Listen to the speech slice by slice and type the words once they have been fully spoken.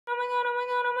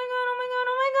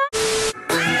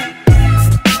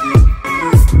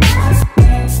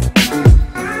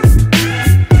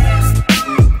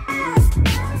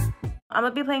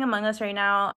be playing Among Us right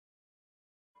now.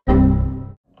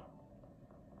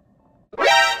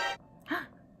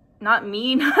 Not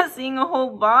me not seeing a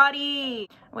whole body.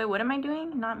 Wait, what am I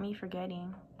doing? Not me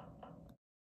forgetting.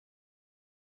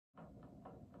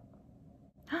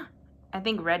 I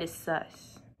think red is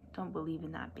sus. Don't believe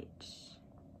in that bitch.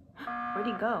 Where'd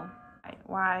he go?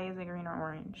 Why is it green or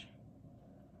orange?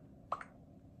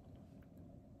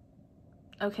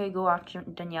 Okay, go off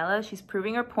Daniela. She's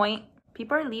proving her point.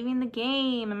 People are leaving the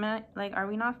game. Am I, like, are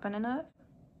we not fun enough?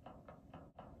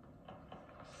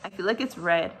 I feel like it's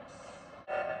red.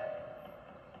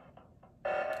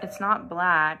 It's not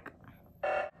black.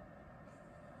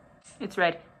 It's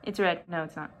red. It's red. No,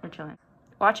 it's not. We're chilling.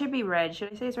 Watch it be red.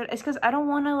 Should I say it's red? It's because I don't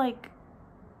want to, like,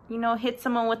 you know, hit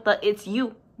someone with the it's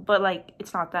you, but, like,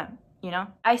 it's not them, you know?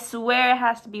 I swear it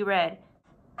has to be red.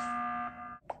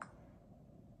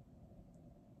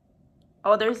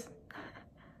 Oh, there's...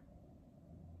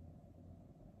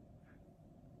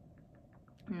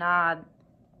 Nah.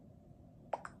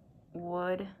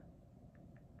 Would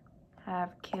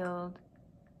have killed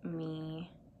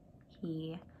me.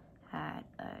 He had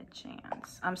a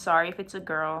chance. I'm sorry if it's a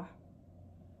girl.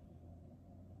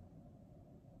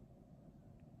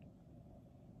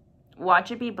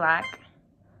 Watch it be black.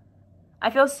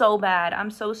 I feel so bad. I'm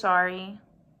so sorry.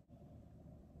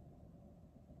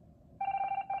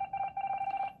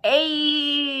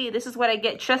 Hey, this is what I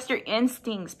get. Trust your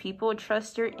instincts, people.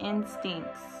 Trust your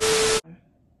instincts.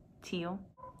 Teal,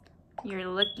 you're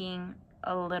looking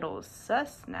a little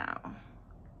sus now.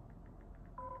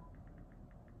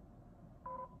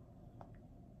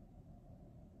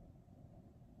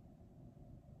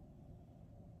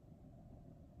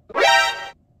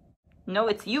 No,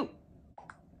 it's you.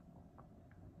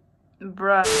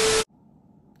 Bruh.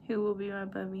 Who will be my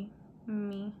bubby?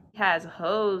 Me. He has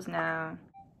hoes now.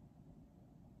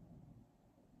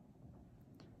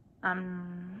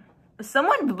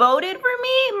 Someone voted for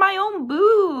me? My own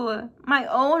boo. My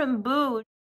own boo.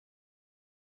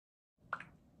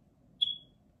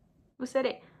 Who said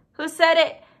it? Who said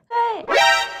it? Hey.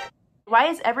 Why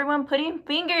is everyone putting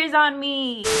fingers on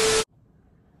me?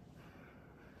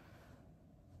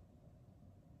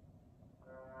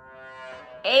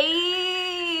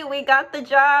 Hey, we got the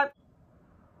job.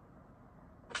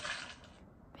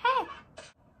 Hey.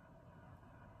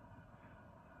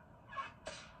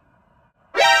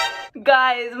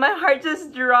 Guys, my heart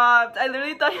just dropped. I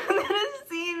literally thought he was gonna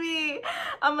see me.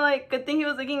 I'm like, good thing he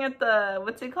was looking at the,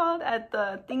 what's it called? At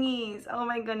the thingies. Oh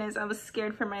my goodness, I was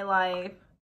scared for my life.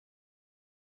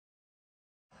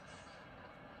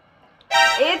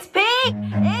 It's pink!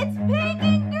 It's pink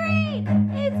and green!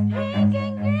 It's pink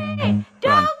and green!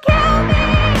 Don't kill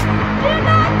me! Do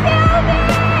not kill me!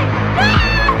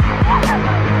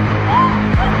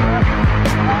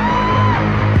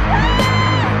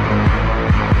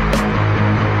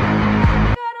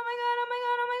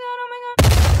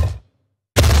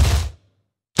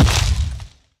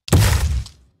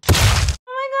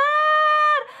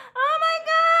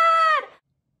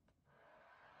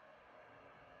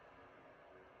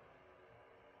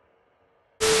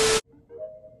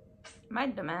 My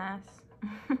dumbass.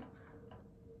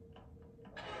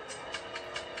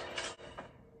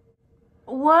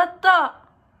 What the?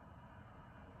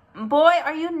 Boy,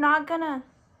 are you not gonna...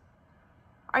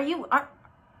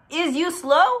 Is you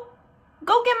slow?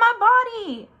 Go get my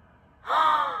body.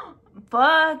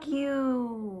 Fuck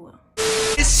you.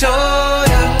 It's so,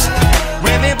 yeah.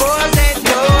 Women, boys,